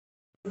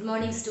Good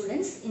morning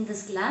students. In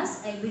this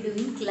class, I will be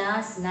doing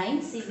class 9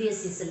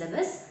 CBSE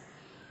syllabus.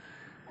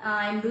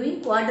 I am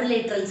doing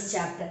quadrilaterals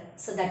chapter.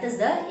 So that is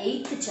the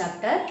 8th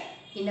chapter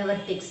in our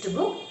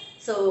textbook.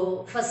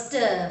 So first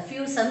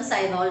few sums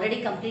I have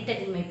already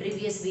completed in my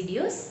previous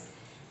videos.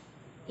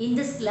 In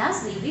this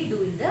class, we will be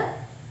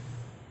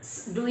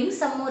doing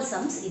some more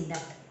sums in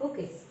that.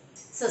 Okay.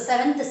 So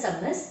 7th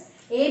sum is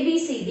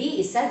ABCD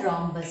is a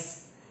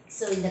rhombus.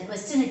 So in the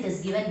question it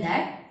is given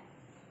that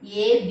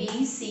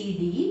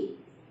ABCD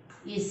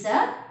is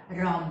a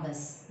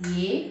rhombus.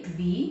 A,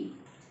 B,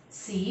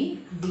 C,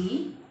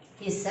 D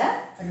is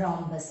a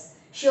rhombus.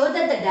 Show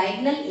that the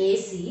diagonal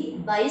AC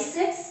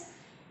bisects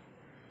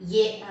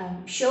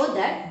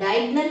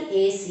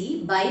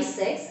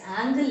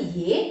angle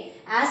A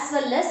as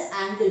well as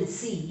angle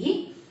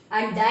C,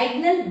 and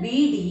diagonal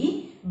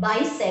BD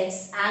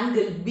bisects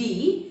angle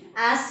B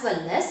as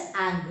well as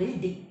angle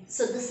D.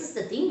 So this is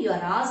the thing you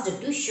are asked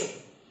to show.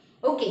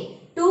 Okay,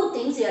 two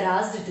things you are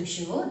asked to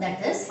show.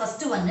 That is,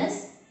 first one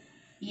is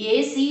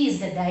AC is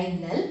the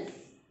diagonal.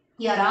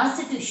 You are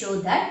asked to show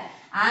that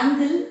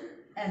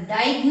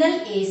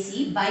diagonal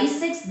AC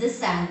bisects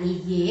this angle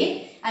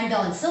A and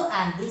also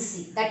angle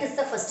C. That is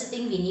the first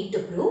thing we need to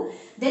prove.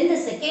 Then the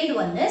second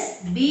one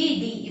is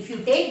BD. If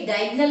you take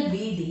diagonal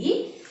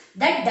BD,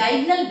 that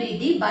diagonal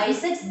BD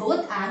bisects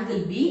both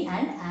angle B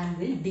and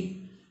angle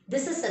D.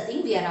 This is the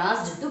thing we are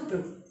asked to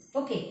prove.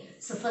 Okay,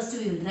 so first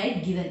we will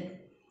write given.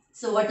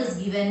 So what is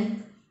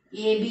given?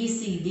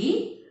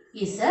 ABCD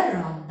is a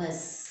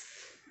rhombus.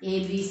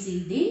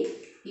 ABCD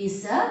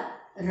is a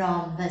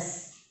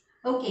rhombus.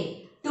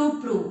 Okay,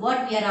 to prove,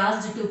 what we are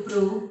asked to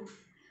prove?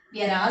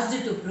 We are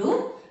asked to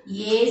prove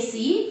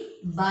AC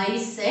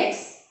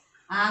bisects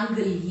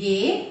angle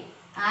A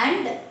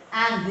and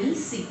angle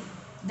C.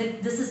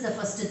 This is the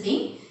first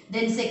thing.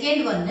 Then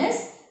second one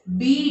is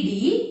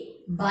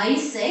BD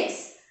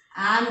bisects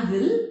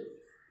angle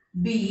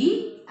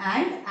B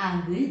and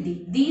angle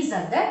D. These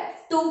are the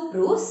two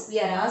proofs we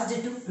are asked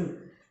to prove.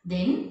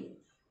 Then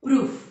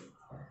proof.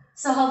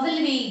 So how will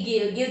we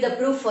give the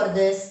proof for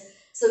this?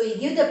 So we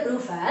give the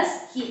proof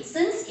as,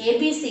 since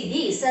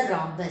ABCD is a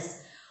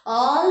rhombus,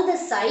 all the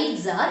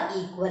sides are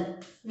equal.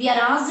 We are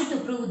asked to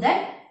prove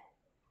that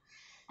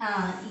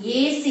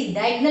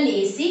diagonal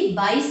AC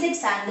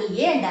bisects angle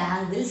A and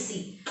angle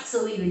C.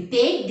 So we will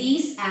take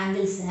these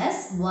angles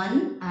as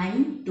 1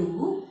 and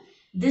 2.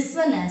 This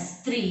one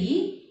as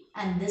 3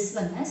 and this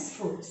one as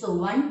 4. So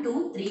 1,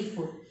 2, 3,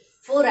 4.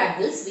 4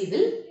 angles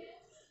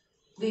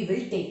we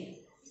will take.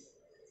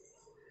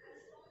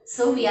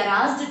 So we are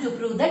asked to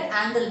prove that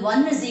angle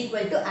 1 is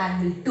equal to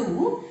angle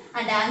 2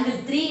 and angle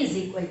 3 is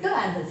equal to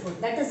angle 4.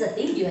 That is the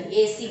thing given.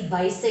 AC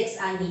bisects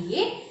angle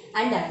A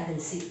and angle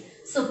C.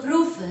 So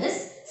proof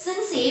is,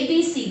 since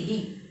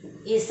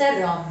ABCD is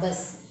a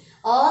rhombus,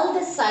 all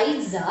the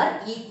sides are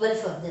equal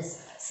for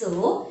this.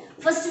 So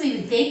first we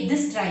will take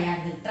this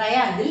triangle.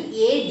 Triangle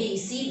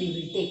ADC we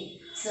will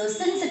take. So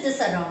since it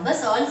is a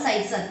rhombus, all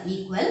sides are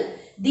equal.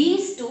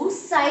 These two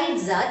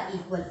sides are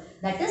equal.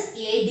 That is,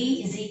 AD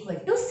is equal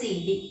to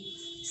CD.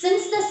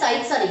 Since the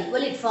sides are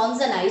equal, it forms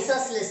an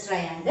isosceles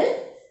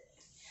triangle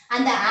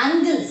and the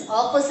angles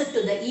opposite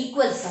to the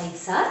equal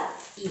sides are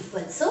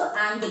equal. So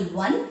angle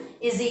 1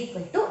 is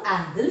equal to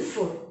angle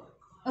 4.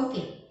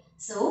 Okay.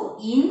 So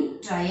in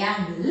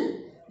triangle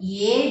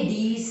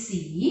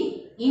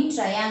ADC, AD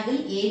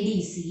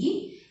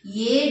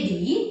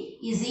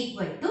is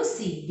equal to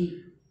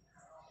CD.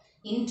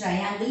 In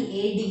triangle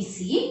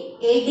ADC,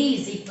 AD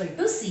is equal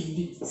to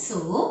CD.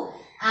 So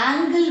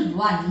angle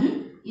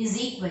 1 is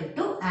equal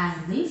to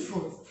angle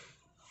 4.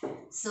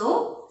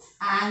 So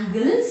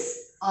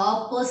angles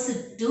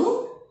opposite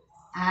to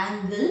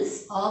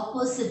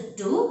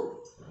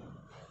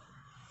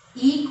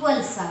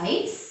equal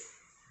sides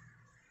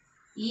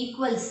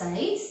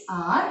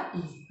are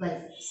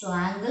equal. So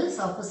angles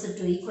opposite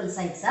to equal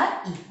sides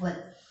are equal.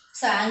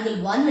 So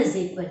angle 1 is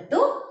equal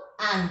to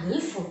angle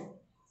 4.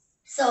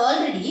 So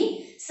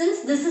already,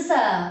 since this is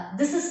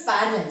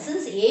parallel,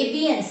 since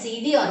AB and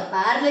CD are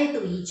parallel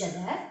to each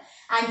other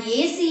and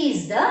AC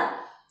is the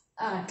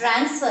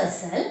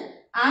transversal,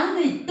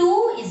 angle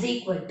 2 is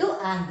equal to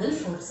angle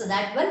 4. So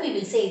that one we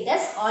will say it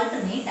as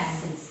alternate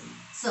angles.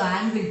 So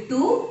angle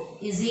 2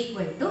 is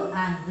equal to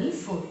angle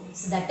 4.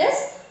 So that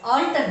is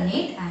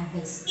alternate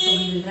angles. So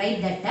we will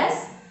write that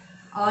as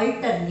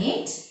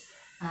alternate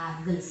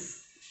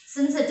angles.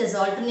 Since it is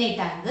alternate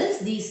angles,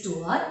 these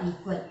two are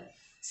equal.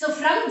 So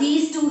from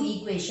these two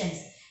equations,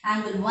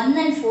 angle 1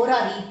 and 4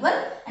 are equal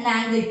and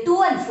angle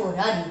 2 and 4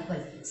 are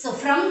equal. So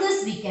from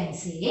this we can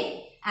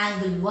say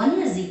angle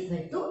 1 is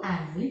equal to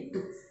angle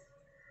 2.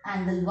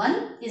 Angle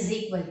 1 is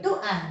equal to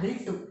angle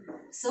 2.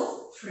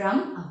 So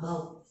from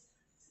above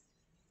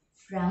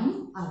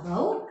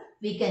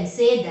we can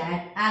say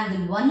that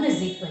angle 1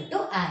 is equal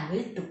to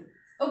angle 2.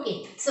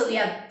 Okay, so we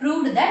have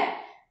proved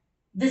that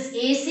this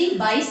AC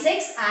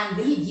bisects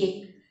angle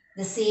A.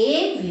 The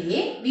same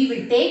way we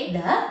will take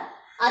the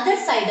other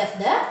side of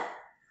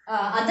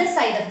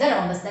the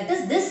rhombus, that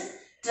is this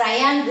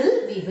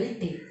triangle we will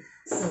take.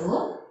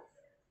 So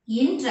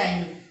in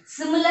triangle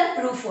Similar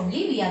proof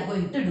only we are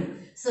going to do.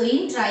 So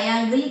in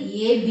triangle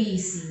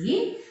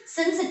ABC,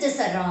 since it is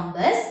a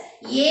rhombus,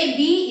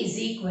 AB is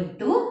equal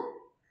to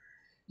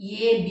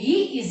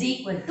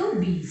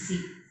BC.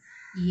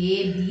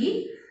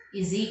 AB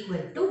is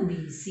equal to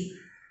BC.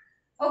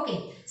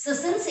 Okay, so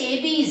since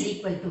AB is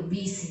equal to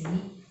BC,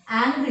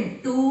 angle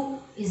 2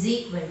 is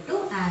equal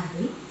to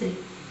angle 3.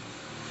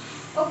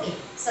 Okay,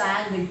 so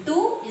angle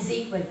 2 is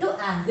equal to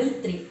angle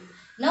 3.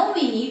 Now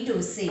we need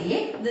to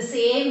say the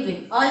same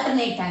way,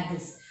 alternate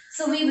angles.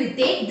 So we will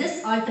take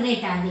this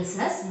alternate angles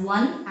as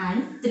 1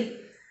 and 3.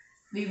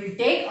 We will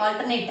take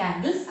alternate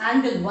angles,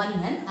 angle 1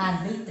 and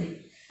angle 3.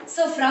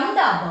 So from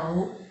the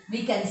above,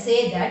 we can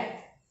say that,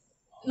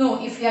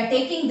 no, if we are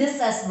taking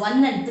this as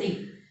 1 and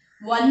 3,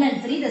 1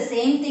 and 3, the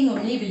same thing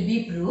only will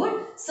be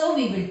proved. So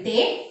we will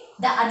take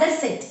the other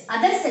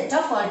set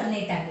of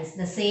alternate angles.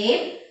 The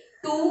same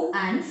 2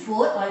 and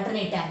 4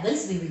 alternate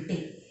angles we will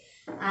take.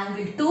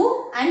 Angle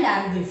 2 and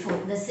angle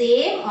 4. The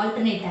same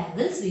alternate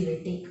angles we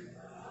will take.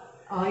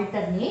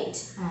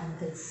 Alternate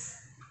angles.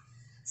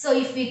 So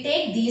if we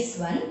take this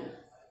one,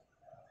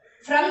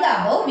 from the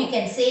above we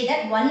can say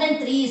that 1 and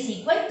 3 is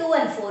equal, 2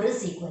 and 4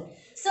 is equal.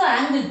 So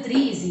angle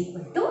 3 is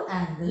equal to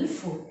angle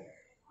 4.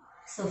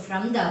 So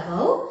from the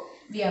above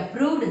we have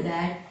proved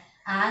that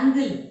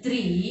angle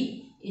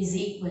 3 is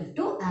equal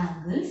to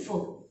angle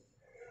 4.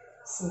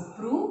 So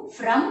prove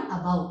from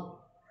above.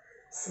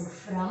 So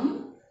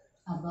from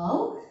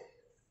above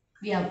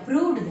we have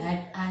proved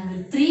that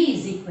angle 3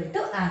 is equal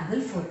to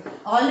angle 4.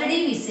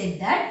 Already we said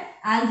that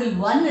angle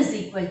 1 is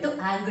equal to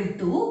angle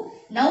 2.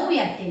 Now we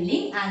are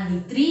telling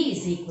angle 3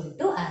 is equal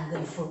to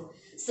angle 4.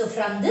 So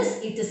from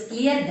this it is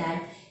clear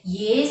that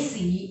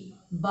AC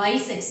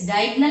bisects,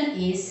 diagonal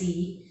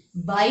AC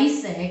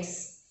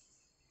bisects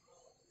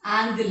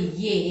angle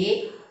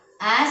A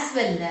as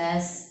well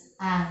as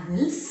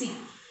angle C.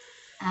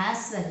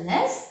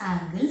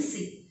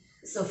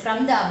 So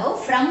from the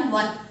above, from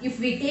 1, if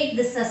we take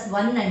this as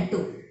 1 and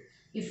 2,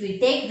 if we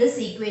take this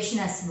equation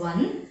as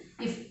 1,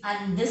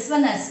 and this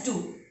one as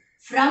 2,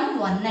 from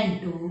 1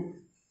 and 2,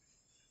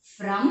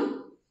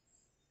 from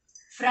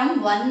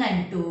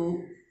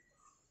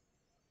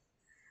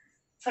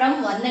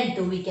 1 and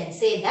 2, we can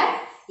say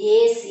that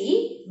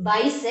AC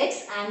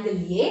bisects angle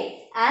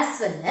A as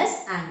well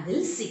as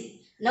angle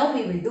C. Now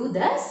we will do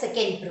the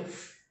second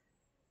proof.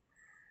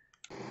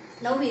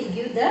 Now we will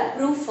give the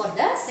proof for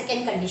the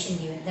second condition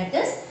given, that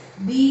is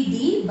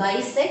BD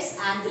bisects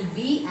angle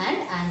B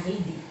and angle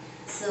D.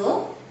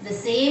 So the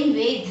same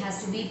way it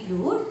has to be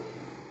proved.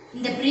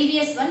 In the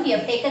previous one we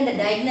have taken the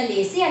diagonal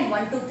AC and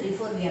 1, 2, 3,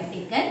 4 we have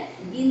taken.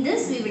 In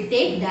this we will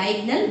take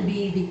diagonal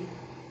BD.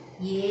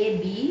 A,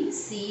 B,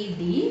 C,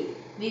 D.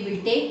 We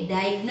will take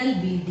diagonal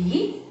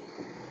BD.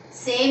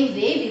 Same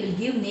way we will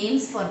give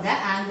names for the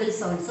angles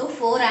also.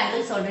 4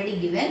 angles already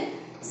given.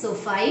 So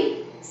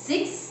 5,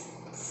 6,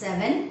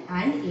 7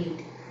 and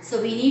 8.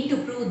 So we need to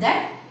prove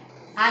that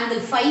angle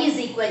 5 is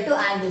equal to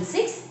angle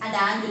 6 and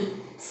angle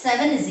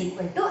 7 is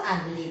equal to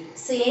angle 8.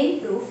 Same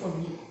proof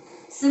only.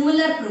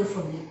 Similar proof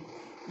only.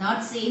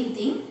 Not same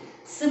thing.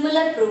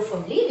 Similar proof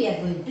only we are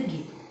going to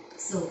give.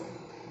 So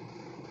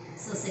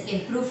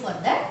second proof for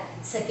the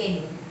second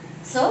one.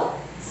 So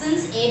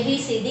since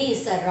ABCD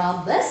is a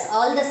rhombus,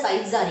 all the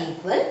sides are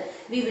equal.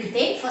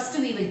 First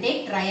we will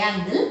take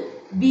triangle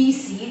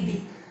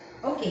BCD.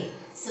 Okay.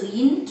 So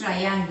in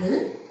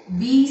triangle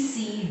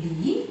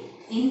BCD,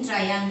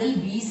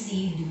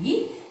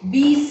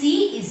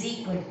 BC is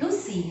equal to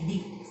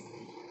CD.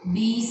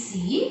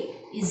 BC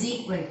is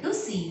equal to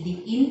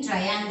CD. In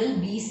triangle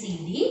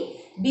BCD,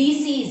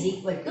 BC is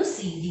equal to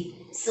CD.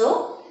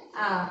 So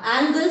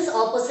angles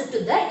opposite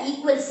to the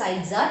equal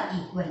sides are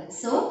equal.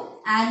 So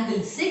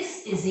angle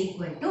 6 is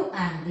equal to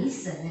angle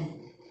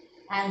 7.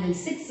 Angle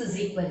 6 is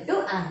equal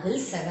to angle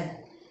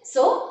 7.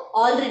 So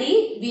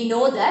already we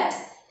know that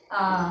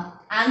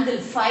angle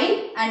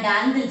 5 and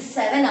angle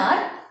 7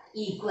 are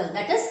equal.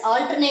 That is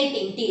alternate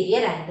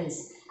interior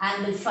angles.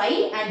 Angle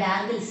 5 and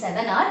angle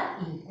 7 are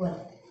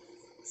equal.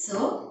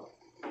 So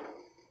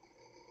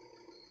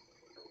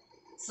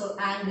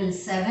angle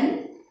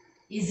 7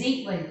 is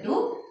equal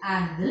to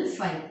angle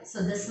 5.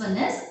 So this one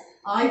is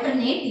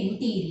alternate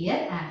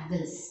interior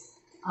angles.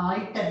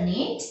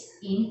 Alternate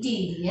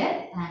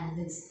interior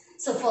angles.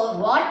 So for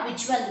what,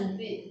 which one,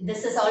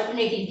 this is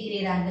alternate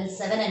interior angles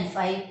 7 and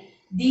 5.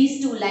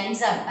 These two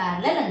lines are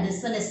parallel and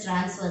this one is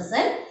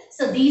transversal.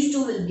 So these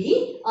two will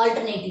be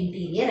alternate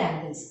interior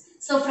angles.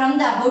 So from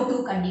the above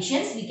two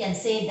conditions, we can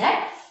say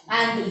that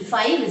angle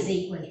 5 is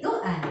equal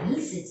to angle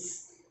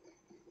 6.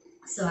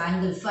 So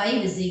angle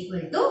 5 is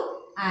equal to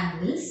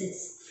angle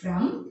 6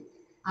 from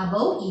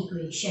above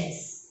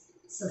equations.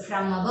 So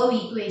from above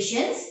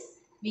equations,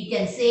 we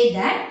can say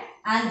that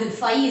angle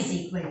 5 is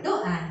equal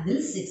to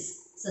angle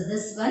 6. So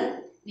this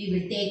one we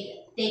will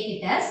take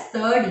it as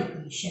third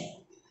equation.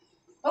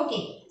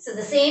 Okay, so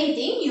the same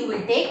thing you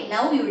will take,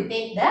 now you will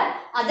take the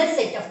other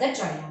set of the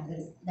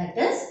triangle, that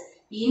is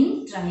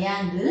in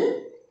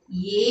triangle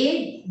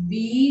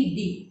ABD,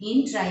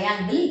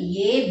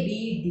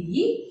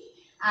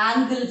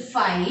 angle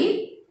 5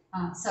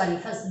 Sorry,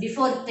 first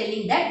before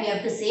telling that we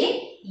have to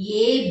say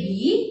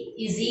AB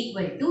is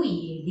equal to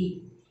AD.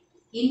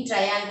 In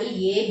triangle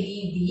AB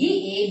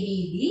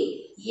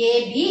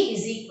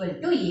is equal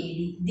to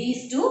AD.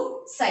 These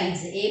two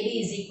sides,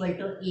 AB is equal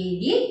to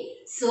AD.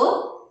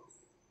 So,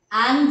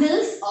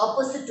 angles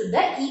opposite to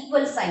the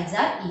equal sides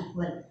are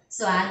equal.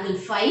 So, angle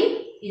 5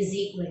 is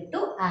equal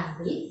to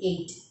angle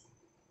 8.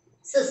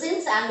 So,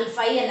 since angle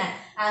 5 and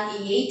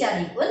angle 8 are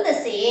equal, the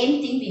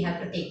same thing we have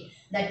to take.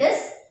 That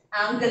is,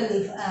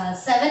 angle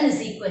 7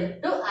 is equal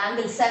to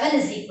angle 7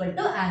 is equal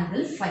to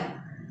angle 5.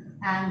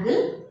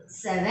 Angle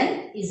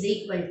 7 is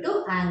equal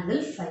to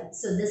angle 5.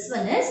 So, this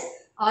one is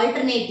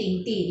alternate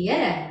interior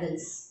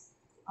angles.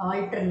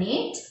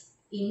 Alternate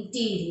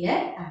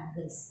interior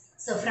angles.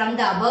 So, from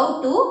the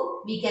above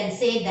two, we can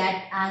say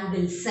that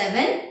angle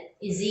 7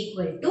 is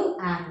equal to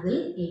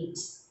angle 8.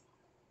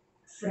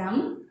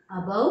 From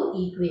above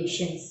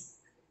equations.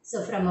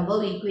 So, from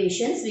above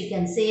equations, we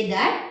can say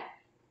that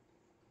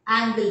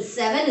angle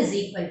 7 is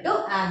equal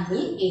to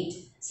angle 8.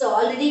 So,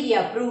 already we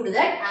have proved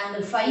that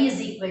angle 5 is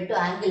equal to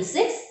angle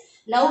 6.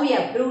 Now, we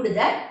have proved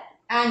that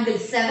angle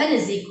 7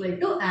 is equal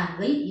to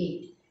angle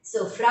 8.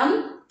 So,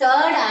 from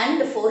third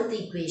and fourth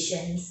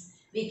equations,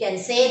 we can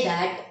say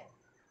that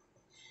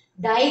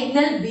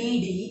diagonal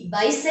BD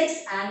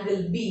bisects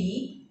angle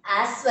B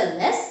as well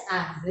as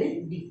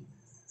angle D.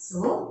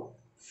 So,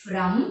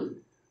 from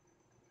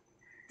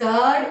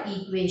third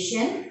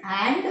equation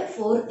and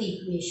fourth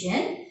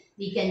equation,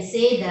 we can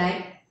say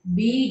that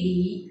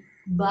BD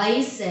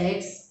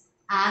bisects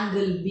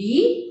angle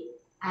B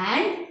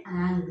and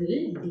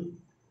angle D.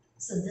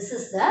 So, this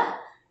is the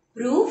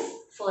proof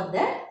for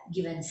the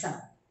given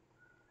sum.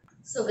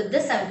 So, with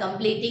this I am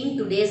completing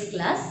today's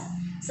class.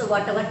 So,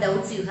 whatever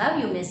doubts you have,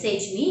 you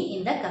message me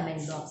in the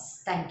comment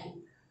box. Thank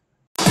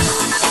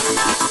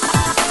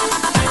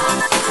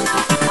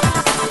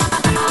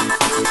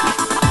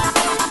you.